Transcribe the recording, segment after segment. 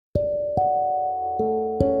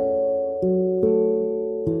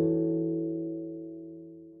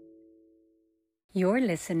You're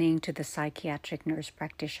listening to the Psychiatric Nurse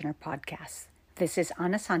Practitioner Podcast. This is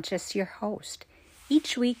Ana Sanchez, your host.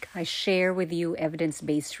 Each week, I share with you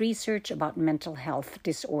evidence-based research about mental health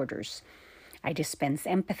disorders. I dispense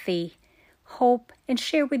empathy, hope, and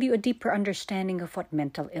share with you a deeper understanding of what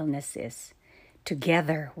mental illness is.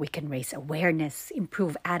 Together, we can raise awareness,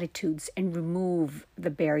 improve attitudes, and remove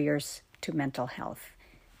the barriers to mental health.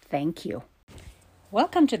 Thank you.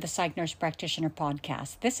 Welcome to the Psych Nurse Practitioner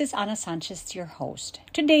Podcast. This is Ana Sanchez, your host.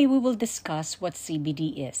 Today we will discuss what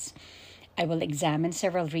CBD is. I will examine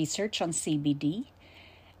several research on CBD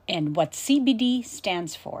and what CBD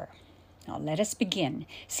stands for. Now let us begin.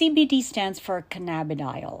 CBD stands for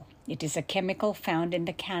cannabidiol. It is a chemical found in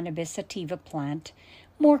the cannabis sativa plant,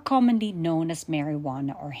 more commonly known as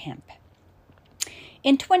marijuana or hemp.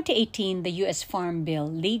 In 2018, the U.S. Farm Bill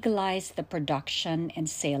legalized the production and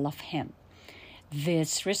sale of hemp.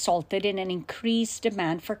 This resulted in an increased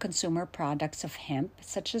demand for consumer products of hemp,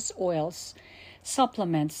 such as oils,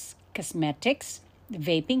 supplements, cosmetics,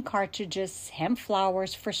 vaping cartridges, hemp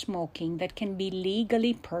flowers for smoking that can be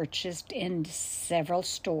legally purchased in several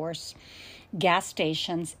stores, gas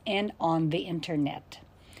stations, and on the internet.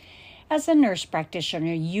 As a nurse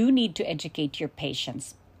practitioner, you need to educate your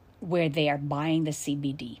patients where they are buying the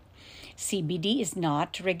CBD. CBD is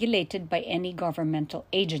not regulated by any governmental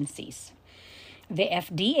agencies. The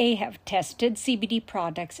FDA have tested CBD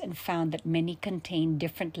products and found that many contain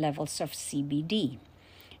different levels of CBD.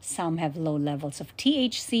 Some have low levels of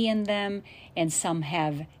THC in them, and some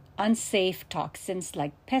have unsafe toxins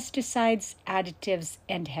like pesticides, additives,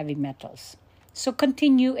 and heavy metals. So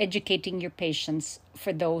continue educating your patients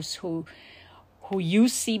for those who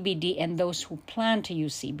use CBD and those who plan to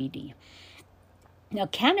use CBD. Now,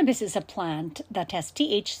 cannabis is a plant that has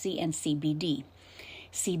THC and CBD.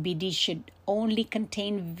 CBD should only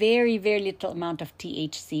contain very, very little amount of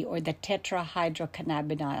THC or the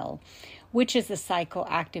tetrahydrocannabidiol, which is the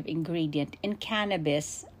psychoactive ingredient in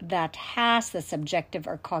cannabis that has the subjective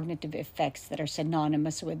or cognitive effects that are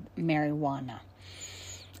synonymous with marijuana.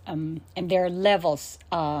 And there are levels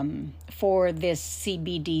for this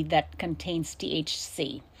CBD that contains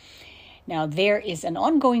THC. Now, there is an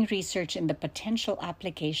ongoing research in the potential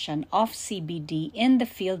application of CBD in the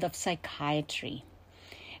field of psychiatry.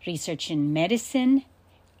 Research in medicine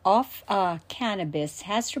of cannabis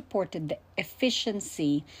has reported the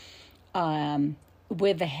efficiency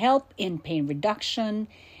with the help in pain reduction,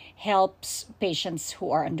 helps patients who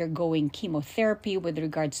are undergoing chemotherapy with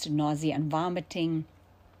regards to nausea and vomiting,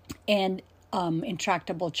 and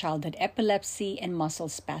intractable childhood epilepsy and muscle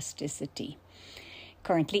spasticity.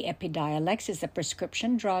 Currently, Epidiolex is a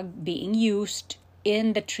prescription drug being used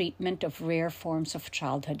in the treatment of rare forms of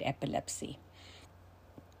childhood epilepsy.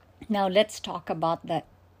 Now let's talk about the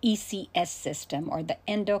ECS system or the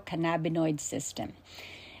endocannabinoid system.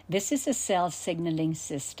 This is a cell signaling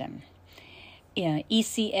system.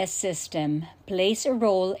 ECS system plays a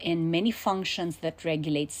role in many functions that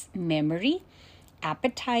regulates memory,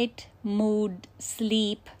 appetite, mood,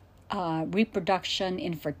 sleep, reproduction,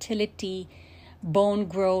 infertility, bone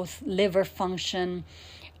growth, liver function.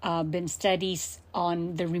 Been studies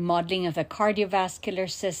on the remodeling of the cardiovascular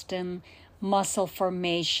system, muscle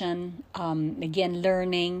formation,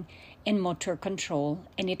 learning, and motor control.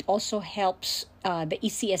 And it also helps, the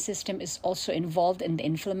ECS system is also involved in the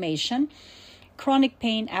inflammation, chronic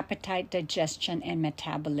pain, appetite, digestion, and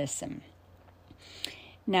metabolism.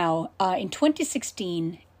 Now, in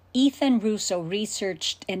 2016, Ethan Russo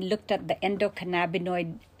researched and looked at the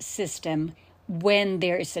endocannabinoid system when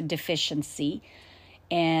there is a deficiency.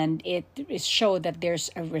 And it showed that there's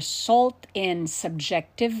a result in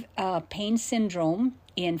subjective pain syndrome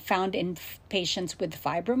found in patients with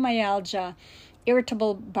fibromyalgia,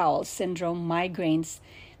 irritable bowel syndrome, migraines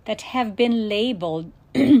that have been labeled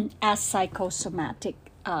as psychosomatic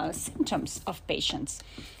symptoms of patients.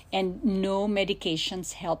 And no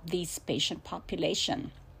medications help these patient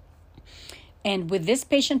population. And with this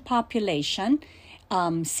patient population,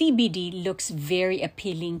 CBD looks very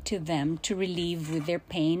appealing to them to relieve with their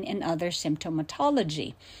pain and other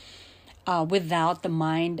symptomatology without the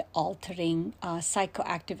mind-altering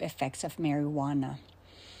psychoactive effects of marijuana.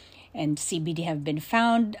 And CBD have been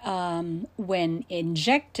found when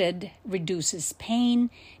injected, reduces pain,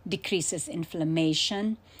 decreases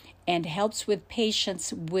inflammation, and helps with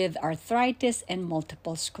patients with arthritis and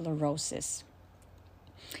multiple sclerosis.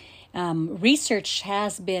 Research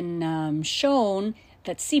has been shown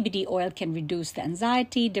that CBD oil can reduce the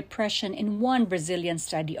anxiety, depression in one Brazilian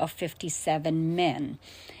study of 57 men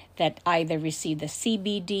that either received the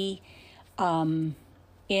CBD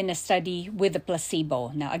in a study with a placebo.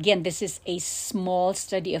 Now, again, this is a small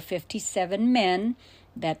study of 57 men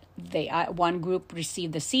that one group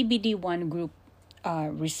received the CBD, one group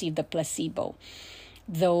received the placebo.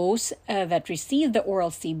 Those that received the oral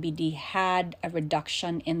CBD had a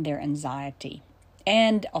reduction in their anxiety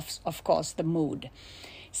and, of course, the mood.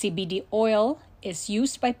 CBD oil is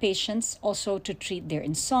used by patients also to treat their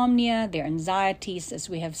insomnia, their anxieties, as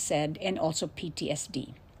we have said, and also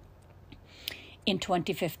PTSD. In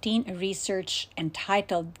 2015, a research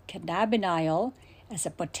entitled Cannabidiol as a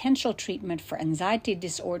potential treatment for anxiety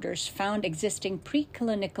disorders found existing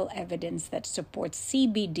preclinical evidence that supports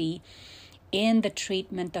CBD in the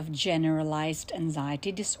treatment of generalized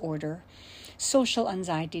anxiety disorder, social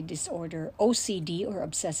anxiety disorder, OCD or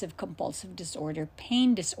obsessive compulsive disorder,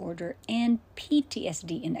 pain disorder, and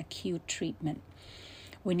PTSD in acute treatment.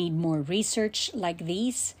 We need more research like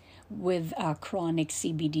these with chronic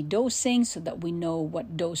CBD dosing so that we know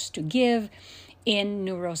what dose to give in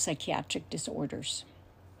neuropsychiatric disorders.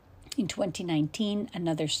 In 2019,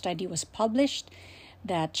 another study was published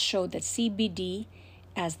that showed that CBD,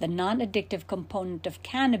 as the non-addictive component of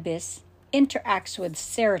cannabis, interacts with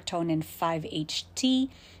serotonin 5-HT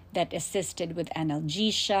that assisted with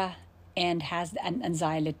analgesia and has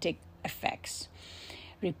anxiolytic effects.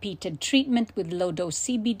 Repeated treatment with low-dose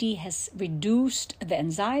CBD has reduced the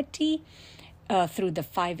anxiety through the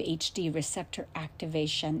 5-HT receptor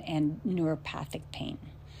activation and neuropathic pain.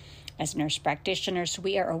 As nurse practitioners,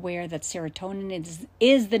 we are aware that serotonin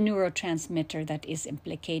is the neurotransmitter that is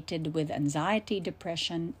implicated with anxiety,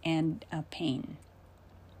 depression, and pain.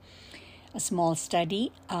 A small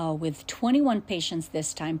study with 21 patients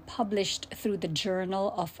this time, published through the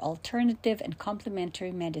Journal of Alternative and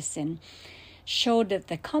Complementary Medicine, showed that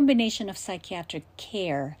the combination of psychiatric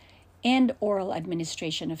care and oral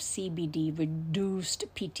administration of CBD reduced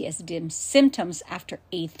PTSD symptoms after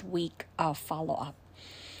 8th week of follow-up.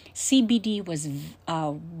 CBD was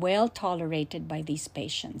well tolerated by these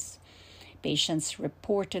patients. Patients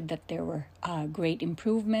reported that there were great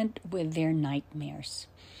improvement with their nightmares.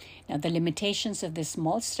 Now, the limitations of this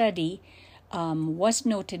small study was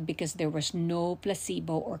noted because there was no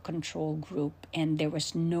placebo or control group and there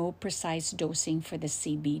was no precise dosing for the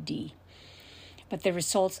CBD. But the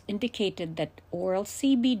results indicated that oral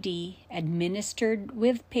CBD administered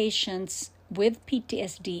with patients with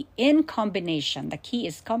PTSD in combination, the key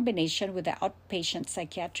is combination with the outpatient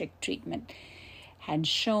psychiatric treatment, had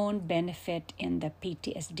shown benefit in the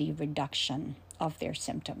PTSD reduction of their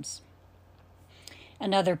symptoms.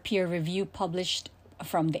 Another peer review published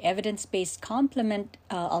from the Evidence-Based Complement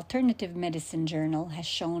Alternative Medicine Journal has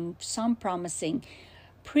shown some promising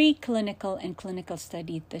preclinical and clinical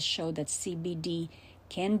studies that show that CBD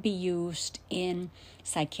can be used in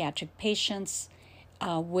psychiatric patients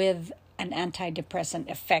with an antidepressant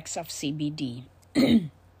effects of CBD.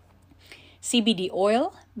 CBD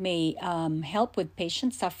oil may help with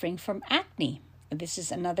patients suffering from acne. This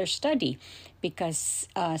is another study because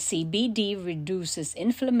CBD reduces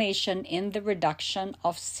inflammation in the reduction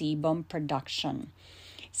of sebum production.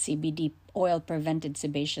 CBD oil prevented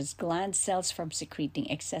sebaceous gland cells from secreting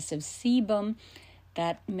excessive sebum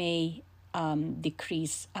that may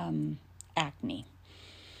decrease acne.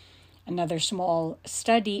 Another small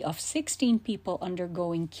study of 16 people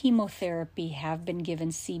undergoing chemotherapy have been given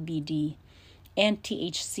CBD and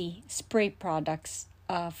THC spray products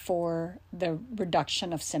for the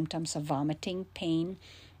reduction of symptoms of vomiting, pain,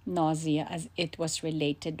 nausea, as it was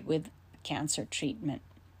related with cancer treatment.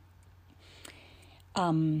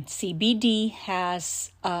 CBD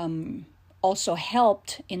has also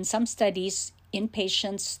helped in some studies in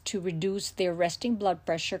patients to reduce their resting blood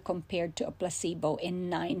pressure compared to a placebo in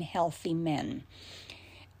 9 healthy men.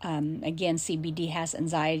 Again, CBD has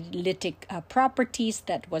anxiolytic properties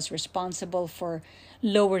that was responsible for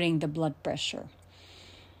lowering the blood pressure.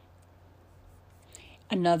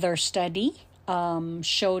 Another study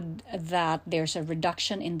showed that there's a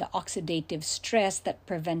reduction in the oxidative stress that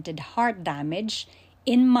prevented heart damage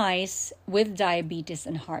in mice with diabetes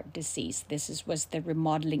and heart disease. This was the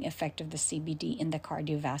remodeling effect of the CBD in the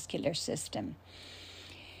cardiovascular system.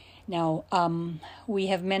 Now, we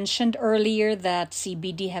have mentioned earlier that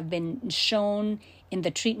CBD have been shown in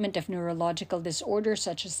the treatment of neurological disorders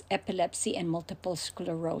such as epilepsy and multiple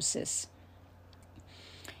sclerosis,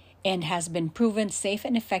 and has been proven safe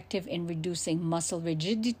and effective in reducing muscle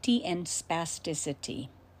rigidity and spasticity.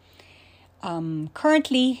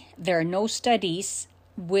 Currently, there are no studies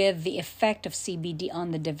with the effect of CBD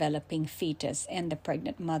on the developing fetus and the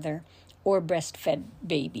pregnant mother or breastfed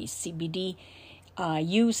babies. CBD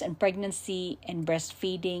use in pregnancy and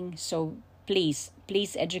breastfeeding, so please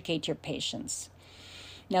educate your patients.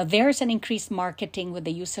 Now, there's an increased marketing with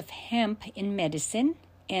the use of hemp in medicine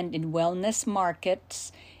and in wellness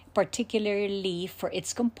markets, particularly for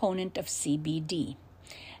its component of CBD.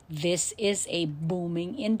 This is a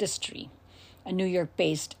booming industry. A New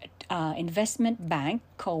York-based investment bank,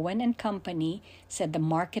 Cohen and Company, said the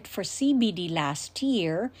market for CBD last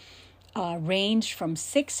year ranged from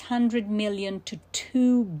 $600 million to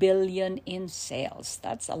 $2 billion in sales.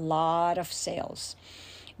 That's a lot of sales.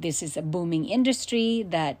 This is a booming industry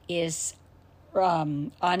that is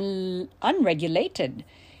unregulated.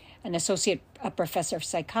 An associate professor of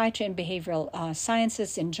psychiatry and behavioral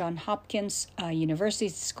sciences in Johns Hopkins University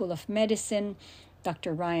School of Medicine,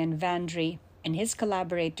 Dr. Ryan Vandry, and his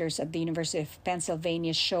collaborators at the University of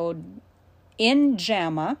Pennsylvania showed in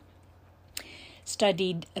JAMA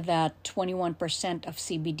studied that 21% of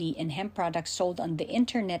CBD in hemp products sold on the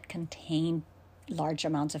internet contained large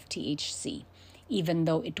amounts of THC, even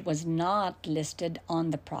though it was not listed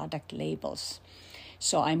on the product labels.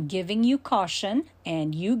 So I'm giving you caution,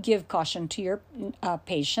 and you give caution to your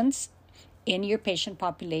patients in your patient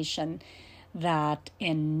population, that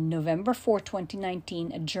in November 4,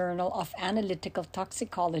 2019, a Journal of Analytical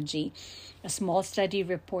Toxicology, a small study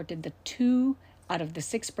reported that 2 out of the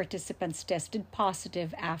 6 participants tested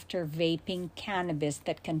positive after vaping cannabis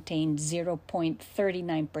that contained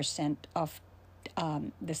 0.39% of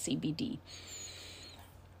the CBD.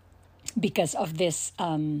 Because of this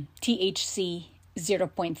THC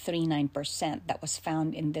 0.39% that was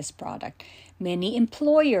found in this product. Many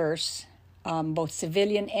employers, both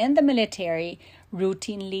civilian and the military,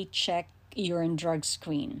 routinely check urine drug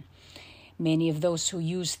screen. Many of those who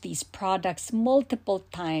use these products multiple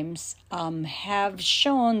times have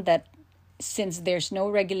shown that since there's no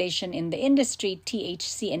regulation in the industry,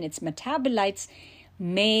 THC and its metabolites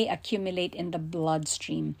may accumulate in the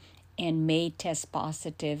bloodstream and may test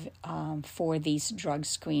positive for these drug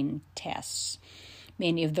screen tests.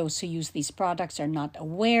 Many of those who use these products are not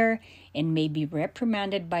aware and may be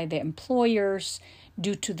reprimanded by their employers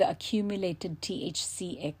due to the accumulated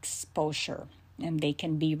THC exposure, and they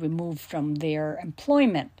can be removed from their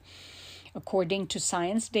employment. According to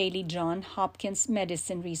Science Daily, Johns Hopkins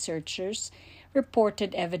medicine researchers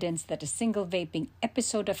reported evidence that a single vaping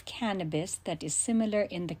episode of cannabis that is similar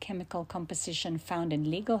in the chemical composition found in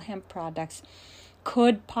legal hemp products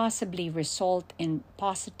could possibly result in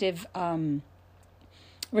positive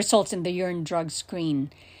results in the urine drug screen,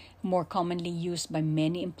 more commonly used by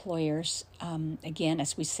many employers, again,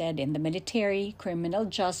 as we said, in the military, criminal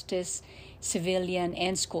justice, civilian,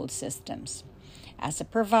 and school systems. As a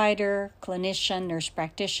provider, clinician, nurse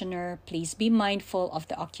practitioner, please be mindful of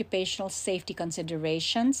the occupational safety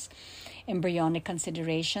considerations, embryonic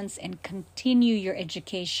considerations, and continue your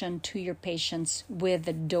education to your patients with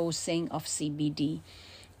the dosing of CBD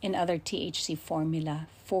and other THC formula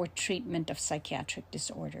for treatment of psychiatric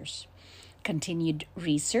disorders. Continued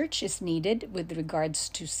research is needed with regards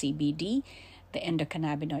to CBD, the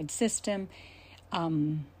endocannabinoid system,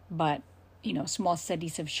 but small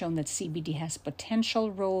studies have shown that CBD has potential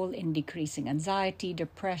role in decreasing anxiety,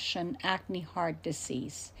 depression, acne, heart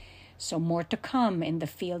disease. So more to come in the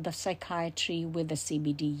field of psychiatry with the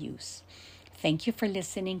CBD use. Thank you for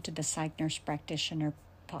listening to the Psych Nurse Practitioner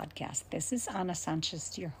podcast. This is Ana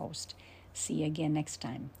Sanchez, your host. See you again next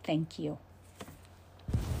time. Thank you.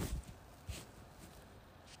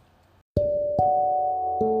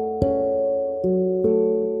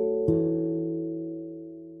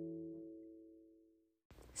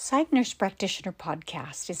 Psych Nurse Practitioner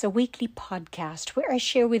Podcast is a weekly podcast where I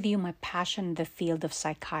share with you my passion in the field of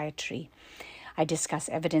psychiatry. I discuss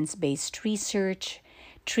evidence-based research,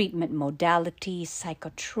 treatment modalities,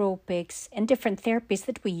 psychotropics, and different therapies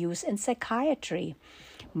that we use in psychiatry.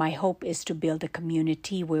 My hope is to build a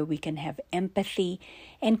community where we can have empathy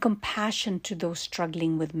and compassion to those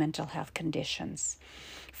struggling with mental health conditions.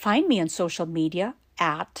 Find me on social media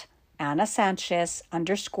at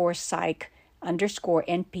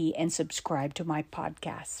 @AnaSanchez_psych_NP and subscribe to my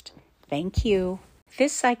podcast. Thank you.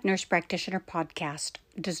 This Psych Nurse Practitioner podcast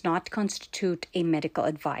does not constitute a medical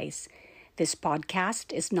advice. This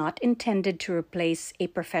podcast is not intended to replace a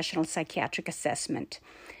professional psychiatric assessment.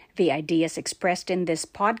 The ideas expressed in this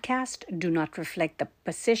podcast do not reflect the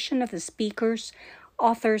position of the speakers,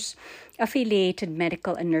 authors, affiliated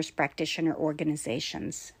medical and nurse practitioner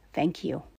organizations. Thank you.